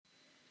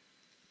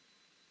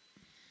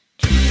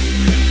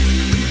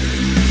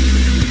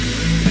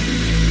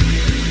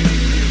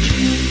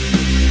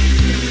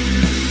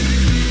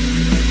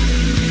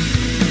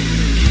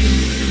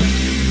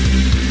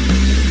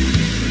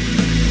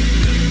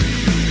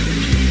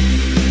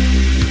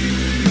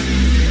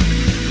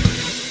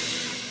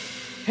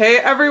Hey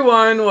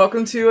everyone,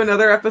 welcome to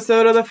another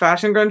episode of the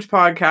Fashion Grunge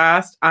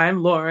podcast.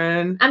 I'm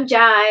Lauren. I'm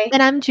Jai.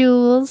 And I'm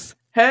Jules.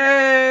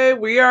 Hey,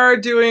 we are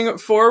doing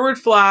Forward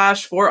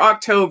Flash for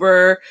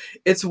October.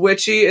 It's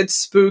witchy, it's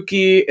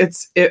spooky,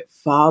 It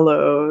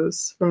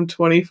Follows from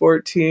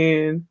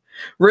 2014.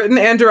 Written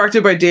and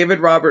directed by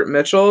David Robert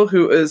Mitchell,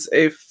 who is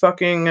a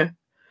fucking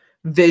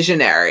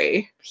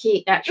visionary.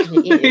 He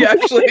actually is. He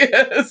actually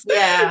is.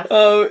 Yeah.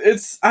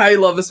 I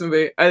love this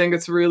movie. I think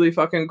it's really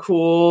fucking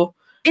cool.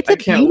 It's a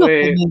beautiful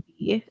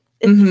movie.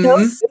 It's so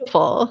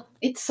beautiful.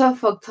 It's so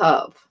fucked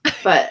up,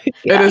 but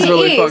it is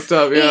really fucked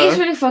up. Yeah, it is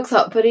really fucked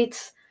up, but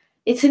it's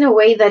in a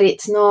way that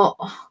it's not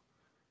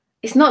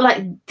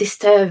like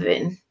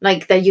disturbing,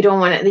 like that you don't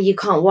want it, that you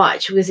can't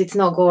watch because it's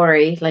not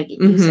gory, like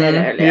you said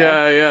earlier.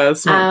 Yeah,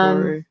 it's not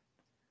gory.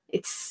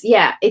 It's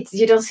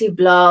you don't see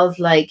blood,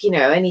 like,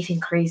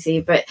 anything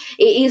crazy, but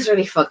it is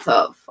really fucked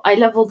up. I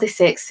love all the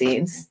sex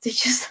scenes. They're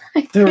just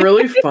like they're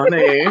really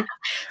funny.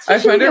 I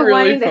find it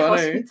really the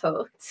funny.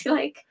 Hospital. It's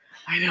like,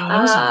 I know,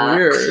 that was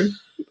weird.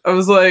 I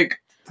was like,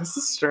 this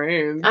is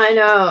strange. I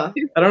know.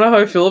 I don't know how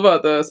I feel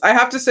about this. I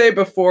have to say,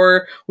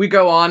 before we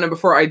go on and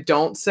before I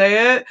don't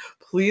say it,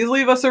 please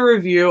leave us a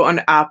review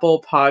on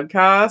Apple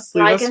Podcasts.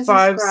 Leave us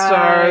 5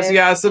 stars.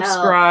 Yeah,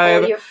 subscribe.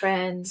 Tell all your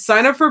friends.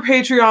 Sign up for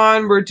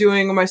Patreon. We're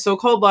doing My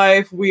So-Called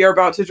Life. We are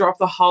about to drop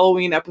the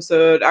Halloween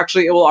episode.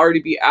 Actually, it will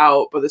already be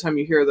out by the time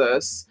you hear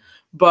this.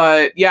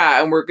 But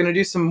yeah, and we're going to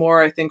do some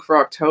more, I think, for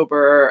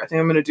October. I think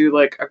I'm going to do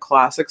like a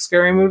classic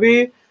scary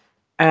movie.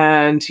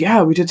 And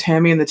yeah, we did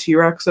Tammy and the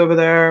T-Rex over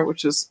there,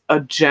 which is a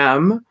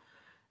gem.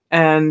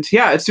 And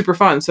yeah, it's super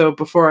fun. So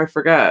before I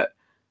forget,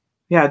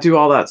 yeah, do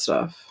all that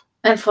stuff.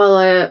 And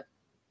follow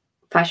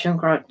Fashion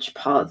Grunge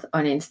Pod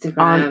on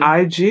Instagram. On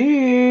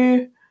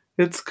IG.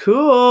 It's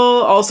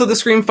cool. Also, the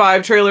Scream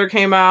 5 trailer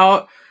came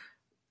out.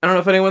 I don't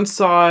know if anyone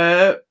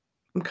saw it.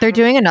 They're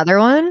doing another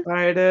one?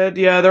 Excited.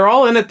 Yeah, they're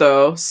all in it,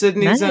 though.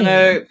 Sydney's in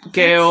it.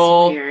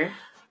 Gail.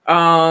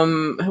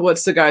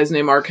 What's the guy's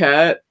name?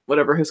 Arquette.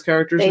 Whatever his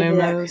character's name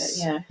is.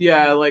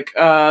 Yeah,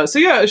 so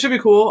yeah, it should be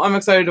cool. I'm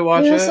excited to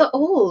watch it. They're so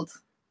old.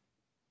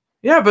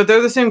 Yeah, but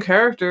they're the same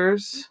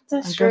characters.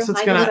 That's true.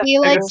 It's gonna be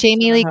like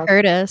Jamie Lee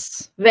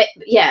Curtis. But,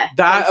 yeah.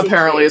 That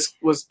apparently is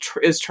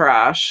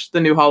trash. The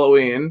new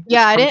Halloween.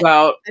 Yeah, I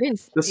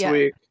didn't this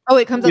week. Oh,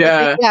 it comes out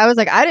this week? Yeah, I was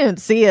like, I didn't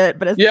see it,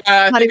 but it's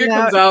I think it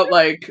comes out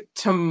like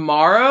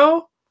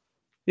tomorrow.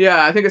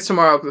 Yeah, I think it's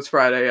tomorrow because it's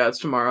Friday. Yeah, it's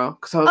tomorrow.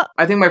 Because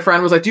I think my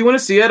friend was like, "Do you want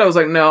to see it?" I was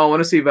like, "No, I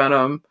want to see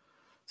Venom."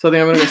 So I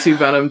think I'm going to go see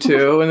Venom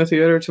 2 in the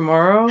theater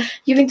tomorrow.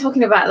 You've been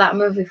talking about that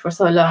movie for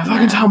so long.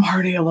 Fucking Tom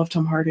Hardy. I love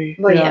Tom Hardy.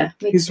 Well, yeah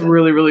he's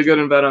really, really good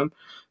in Venom.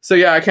 So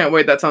yeah, I can't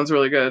wait. That sounds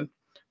really good.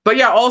 But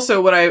yeah,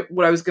 also what I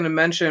was going to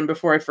mention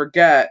before I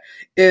forget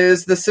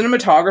is the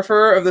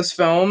cinematographer of this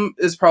film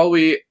is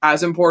probably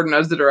as important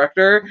as the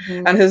director.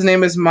 Mm-hmm. And his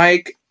name is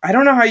Mike. I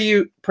don't know how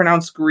you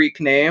pronounce Greek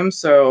names.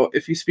 So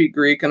if you speak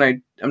Greek and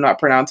I'm not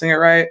pronouncing it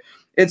right,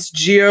 it's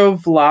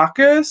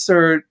Giovlakis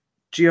or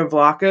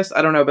Giovlakis.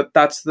 I don't know, but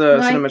that's the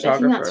cinematographer. I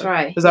think that's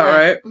right. Is that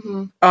right?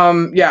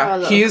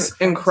 Mm-hmm. He's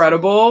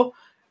incredible.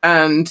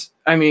 And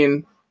I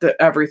mean,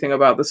 everything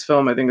about this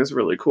film I think is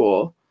really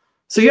cool.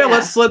 So yeah,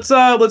 let's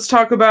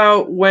talk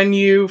about when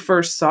you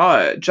first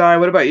saw it. Jai,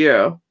 what about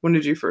you? When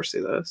did you first see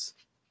this?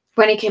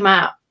 When it came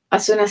out.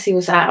 As soon as it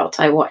was out,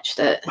 I watched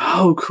it.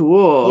 Oh,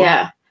 cool.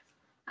 Yeah.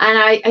 And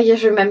I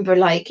just remember,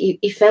 like,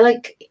 it felt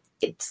like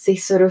it's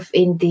this sort of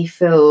indie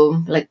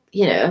film, like,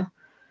 it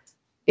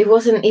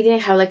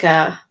didn't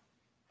have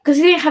because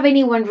it didn't have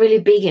anyone really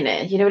big in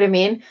it, you know what I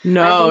mean?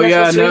 No, I think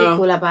that's what's really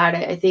cool about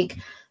it. I think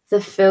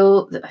the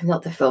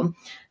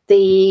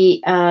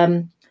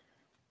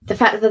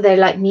fact that they're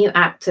like new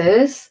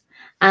actors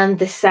and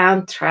the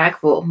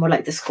soundtrack, well, more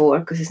like the score,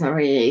 because it's not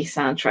really a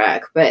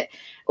soundtrack, but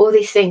all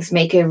these things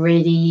make it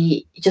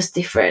really just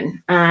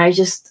different. And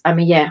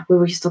we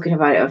were just talking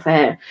about it off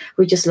air.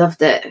 We just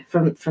loved it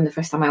from the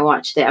first time I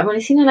watched it. I've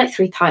only seen it like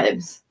 3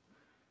 times.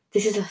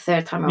 This is the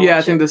 3rd time I watched it. Yeah,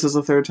 I think this is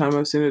the 3rd time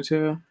I've seen it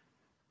too.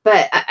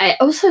 But I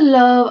also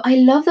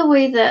love the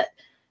way that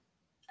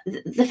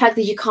the fact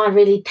that you can't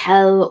really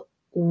tell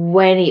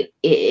when it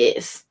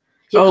is.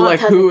 Like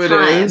who it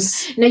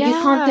is? No, you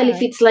can't tell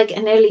if it's like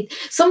an early.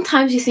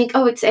 Sometimes you think,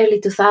 it's early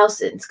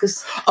 2000s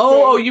because.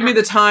 You mean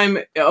the time?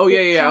 Oh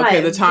yeah.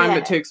 Okay, the time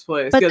it takes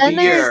place. But then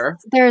the year.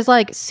 There's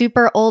like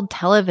super old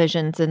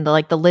televisions in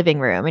the living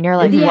room, and you're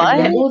like, what?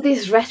 Yeah, all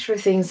these retro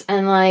things,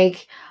 and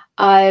like,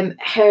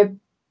 her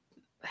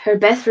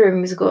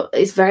bathroom is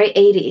very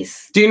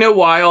 80s. Do you know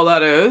why all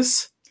that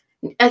is?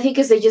 I think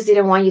because they just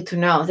didn't want you to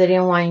know. They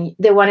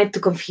wanted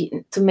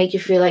to make you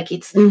feel like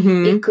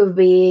it could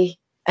be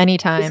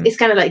anytime. It's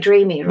kind of like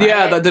dreamy, right?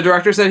 Yeah, the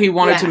director said he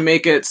wanted to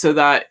make it so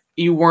that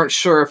you weren't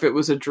sure if it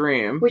was a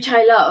dream. Which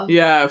I love.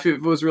 Yeah, if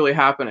it was really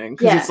happening.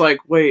 Because it's like,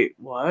 wait,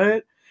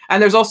 what?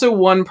 And there's also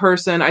one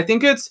person, I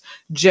think it's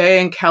Jay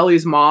and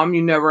Kelly's mom,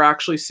 you never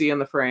actually see in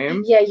the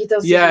frame. Yeah, you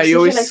don't see her. You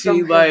always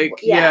see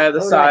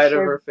the side of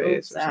her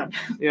face. Yeah,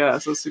 Yeah,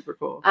 so it's super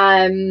cool.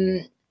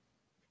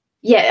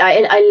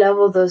 yeah, I love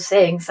all those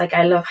things. Like,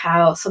 I love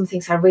how some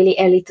things are really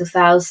early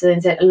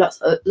 2000s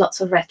and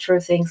lots of retro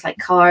things like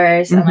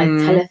cars and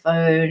like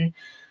telephone.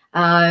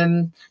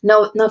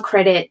 No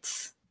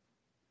credits.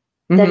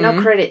 There are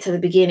no credits at the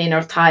beginning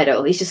or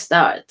title. It just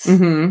starts,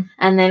 and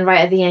then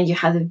right at the end you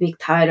have the big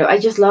title.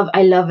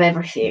 I love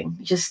everything.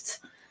 Just,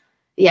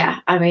 yeah.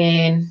 I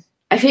mean,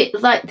 I feel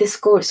like the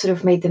score sort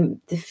of made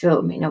the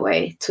film in a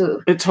way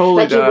too. It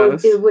totally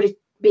does. It would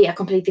be a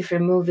completely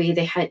different movie.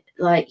 They had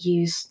like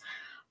used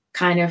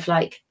kind of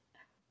like,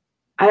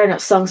 I don't know,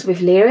 songs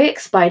with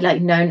lyrics by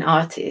like known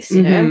artists,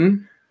 you know.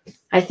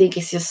 I think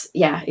it's just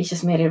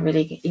made it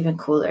really even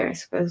cooler, I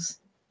suppose.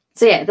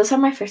 So yeah, those are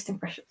my first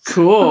impressions.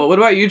 Cool. What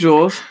about you,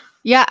 Jules?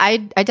 Yeah, I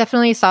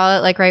definitely saw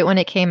it like right when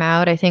it came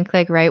out. I think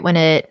like right when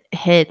it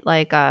hit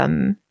like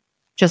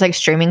just like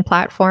streaming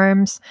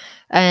platforms.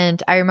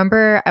 And I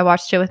remember I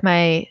watched it with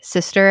my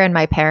sister and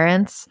my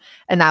parents,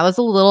 and that was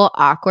a little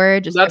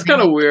awkward. Just that's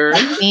kind of weird.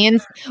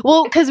 Scenes.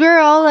 Well, because we were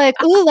all like,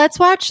 "Ooh, let's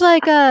watch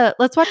a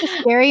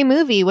scary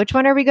movie. Which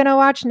one are we gonna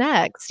watch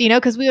next?" You know,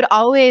 because we would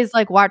always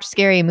like watch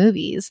scary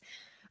movies.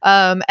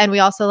 And we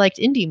also liked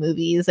indie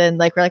movies, and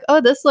like we're like,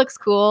 "Oh, this looks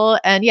cool."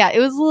 And yeah, it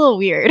was a little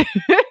weird.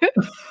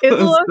 It's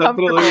a little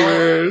definitely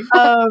weird.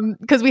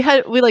 Because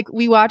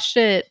we watched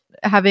it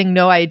having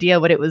no idea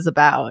what it was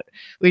about.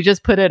 We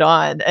just put it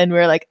on and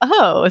we're like,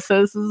 oh, so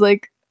this is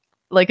like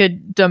a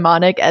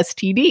demonic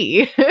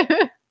STD.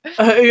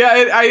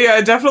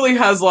 It definitely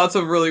has lots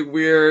of really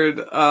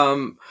weird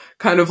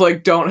kind of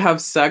like don't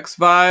have sex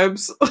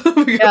vibes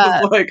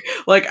because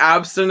like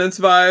abstinence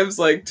vibes,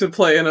 like to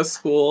play in a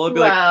school and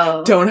be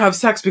like, don't have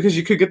sex because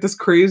you could get this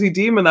crazy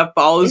demon that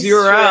follows you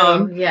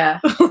around. True.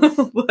 Yeah.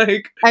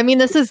 Like, I mean,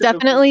 this is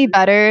definitely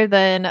better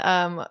than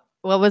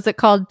what was it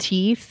called?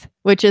 Teeth,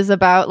 which is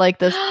about like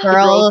this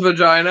girl's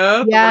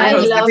vagina.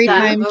 Yeah, every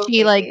time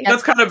she like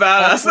that's kind of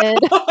badass. I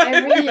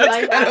really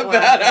like that one.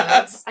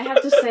 Badass. I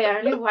have to say, I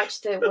only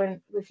watched it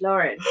with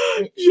Lauren.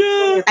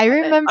 Yeah, I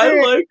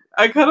remember.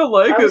 I kind of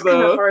like it though. I was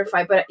kind of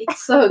horrified, but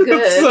it's so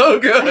good. It's so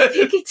good. I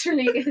think it's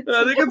really good.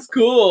 I think it's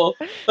cool.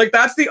 Like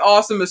that's the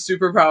awesomest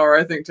superpower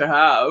I think to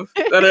have.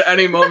 That at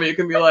any moment you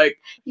can be like,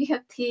 you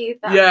have teeth.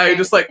 Yeah, you're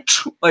just like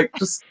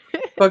just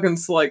fucking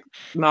like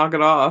knock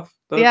it off.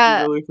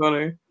 That's really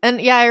funny. And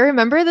yeah, I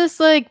remember this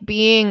like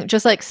being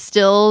just like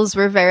stills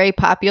were very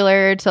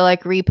popular to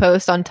like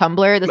repost on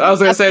Tumblr. I was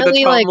gonna say the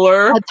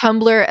Tumblr. Like, a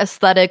Tumblr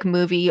aesthetic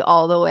movie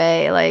all the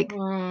way. Like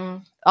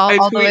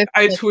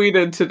I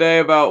tweeted today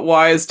about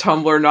why is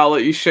Tumblr not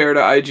let you share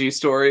to IG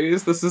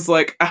stories? This is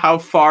like how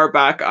far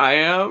back I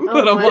am.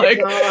 And I'm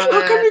like,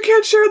 how come you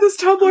can't share this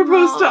Tumblr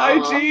post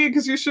to IG?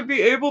 Because you should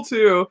be able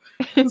to.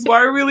 Because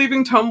why are we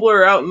leaving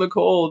Tumblr out in the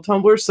cold?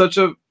 Tumblr's such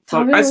a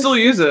I still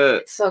use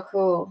it. It's so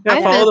cool. Yeah,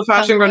 follow the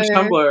Fashion Grunge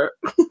Tumblr.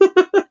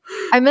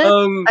 I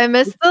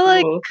miss the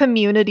like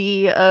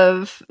community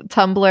of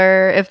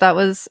Tumblr, if that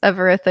was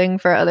ever a thing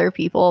for other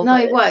people. No,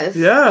 it was.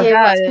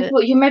 Yeah.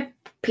 You met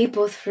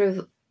people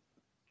through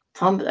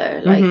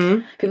Tumblr, like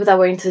people that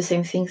were into the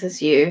same things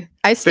as you.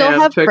 I still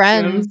have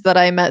friends that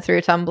I met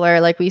through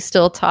Tumblr. Like we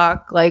still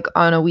talk like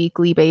on a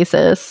weekly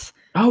basis.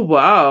 Oh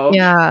wow.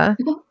 Yeah.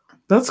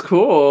 That's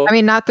cool. I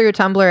mean, not through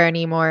Tumblr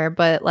anymore,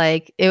 but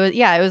like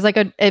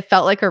it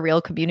felt like a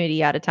real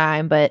community at a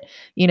time, but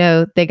you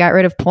know, they got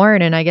rid of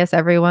porn and I guess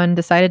everyone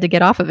decided to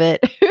get off of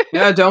it.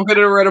 Yeah, don't get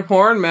rid of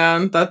porn,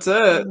 man. That's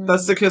it.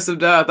 That's the kiss of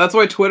death. That's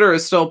why Twitter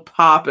is still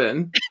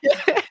popping.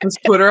 Because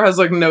Twitter has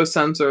like no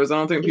censors. I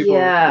don't think people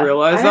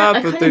realize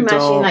that, but they don't. I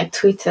can't imagine like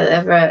Twitter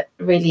ever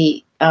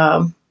really,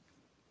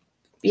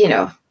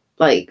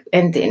 like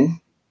ending.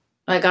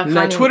 Like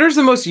Twitter's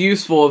the most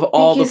useful of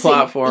all the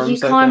platforms. You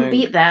can't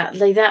beat that.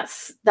 Like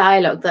that's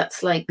dialogue.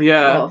 That's like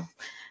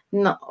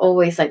not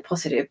always like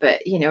positive,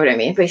 but you know what I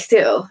mean. But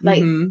still,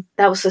 like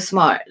that was so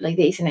smart. Like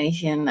there isn't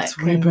anything like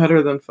it's way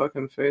better than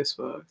fucking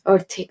Facebook or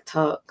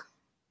TikTok.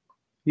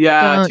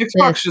 Yeah,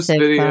 TikTok's just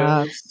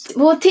videos.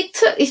 Well,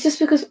 TikTok is just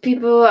because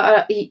people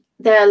are.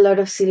 There are a lot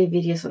of silly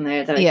videos on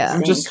there. That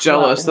I'm just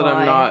jealous that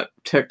I'm not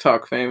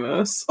TikTok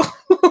famous.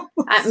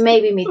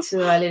 Maybe me too,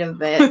 a little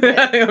bit.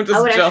 I'm just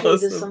I would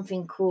jealous. actually do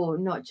something cool,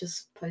 not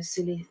just post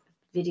silly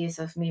videos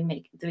of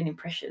me doing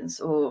impressions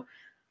or.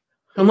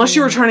 Unless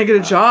you were trying to get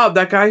a job,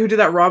 that guy who did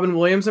that Robin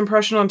Williams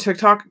impression on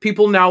TikTok,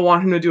 people now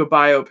want him to do a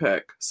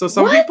biopic. So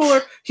some people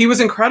are. He was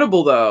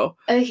incredible though.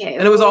 Okay,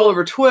 and it was all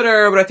over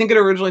Twitter, but I think it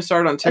originally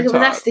started on TikTok. Okay,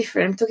 well, that's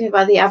different. I'm talking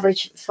about the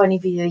average funny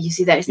video you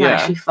see that is not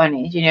actually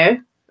funny. You know.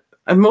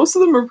 And most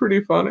of them are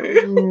pretty funny.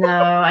 No,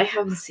 I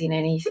haven't seen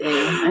anything.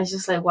 I was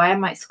just like, why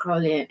am I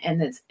scrolling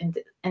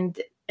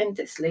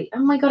endlessly? Oh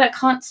my god, I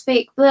can't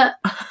speak. But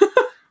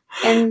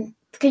and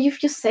can you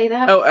just say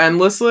that? Oh,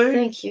 endlessly.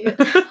 Thank you.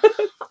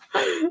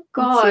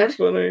 God, that's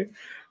so funny.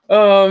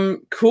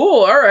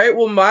 Cool. All right.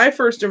 Well, my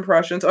first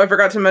impressions. Oh, I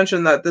forgot to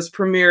mention that this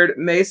premiered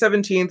May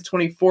 17th,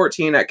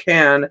 2014 at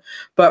Cannes,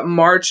 but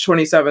March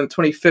 27th,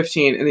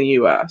 2015 in the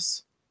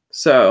US.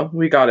 So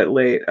we got it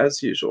late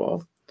as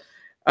usual.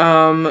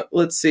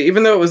 Let's see.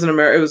 Even though it was in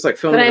America, it was like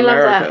filmed in America. But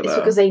I love that. It's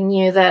because they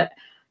knew that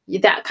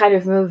that kind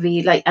of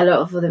movie, like a lot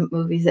of other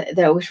movies,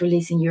 they're always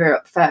released in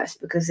Europe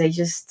first because they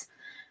just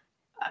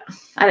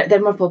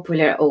they're more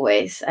popular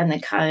always, and they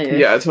kind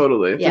of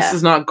totally. Yeah. This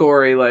is not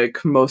gory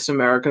like most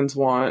Americans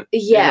want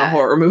in a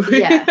horror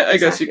movie. I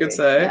guess you could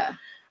say. Yeah.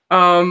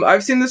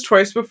 I've seen this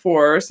twice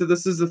before, so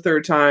this is the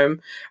third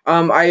time.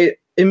 I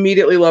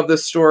immediately love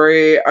this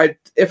story.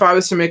 If I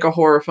was to make a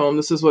horror film,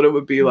 this is what it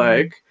would be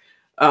like.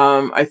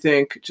 I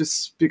think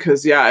just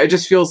because it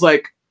just feels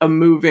like a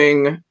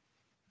moving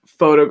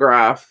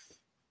photograph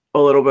a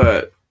little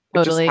bit.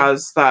 Totally. It just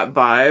has that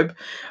vibe.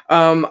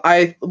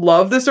 I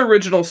love this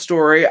original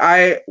story.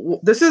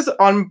 This is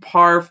on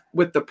par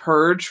with The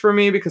Purge for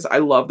me because I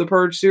love the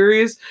Purge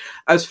series.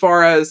 As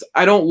far as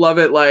I don't love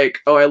it like,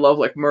 I love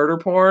like murder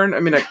porn.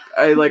 I mean,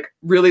 I like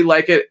really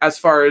like it as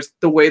far as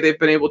the way they've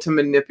been able to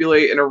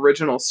manipulate an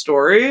original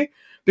story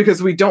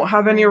because we don't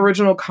have any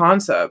original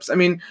concepts. I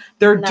mean,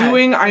 they're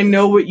doing I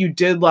Know What You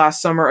Did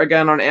Last Summer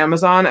again on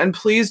Amazon, and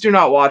please do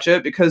not watch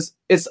it because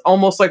it's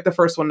almost like the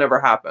first one never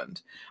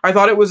happened. I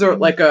thought it was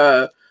like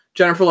a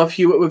Jennifer Love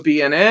Hewitt would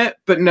be in it,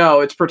 but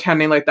no, it's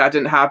pretending like that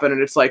didn't happen,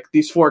 and it's like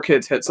these 4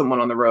 kids hit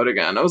someone on the road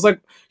again. I was like,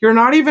 you're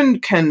not even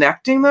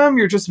connecting them,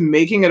 you're just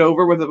making it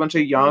over with a bunch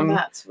of young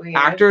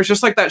actors,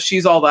 just like that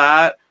She's All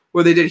That,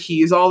 where they did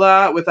He's All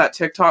That with that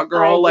TikTok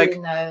girl. Like,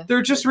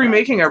 they're just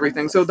remaking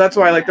everything. So that's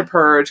why I like The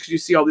Purge, because you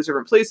see all these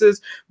different places.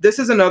 This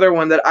is another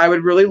one that I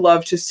would really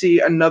love to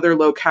see another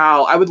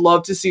locale. I would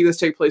love to see this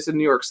take place in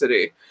New York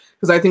City,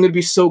 because I think it'd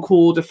be so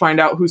cool to find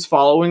out who's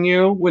following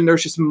you when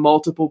there's just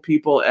multiple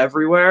people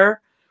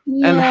everywhere.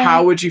 Yeah. And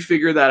how would you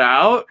figure that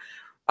out?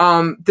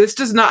 This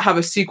does not have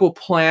a sequel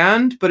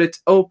planned, but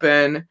it's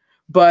open.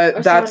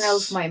 But someone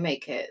else might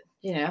make it,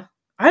 you know?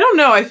 I don't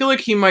know. I feel like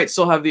he might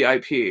still have the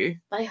IP.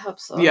 I hope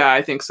so. Yeah,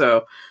 I think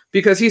so.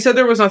 Because he said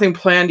there was nothing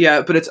planned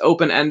yet, but it's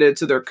open-ended,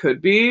 so there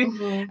could be.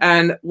 Mm-hmm.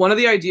 And one of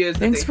the ideas...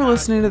 Thanks for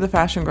listening to the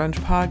Fashion Grunge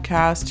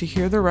podcast. To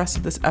hear the rest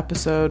of this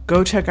episode,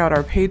 go check out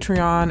our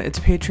Patreon. It's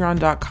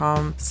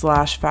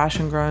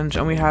patreon.com/fashiongrunge.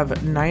 And we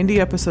have 90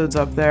 episodes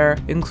up there,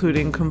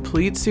 including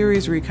complete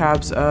series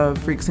recaps of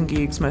Freaks and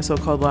Geeks, My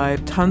So-Called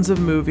Life, tons of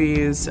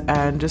movies,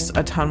 and just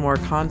a ton more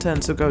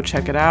content. So go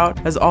check it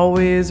out. As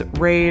always,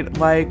 rate,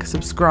 like,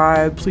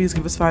 subscribe. Please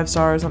give us 5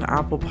 stars on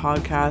Apple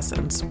Podcasts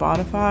and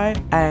Spotify.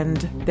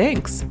 And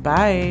thanks.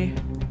 Bye.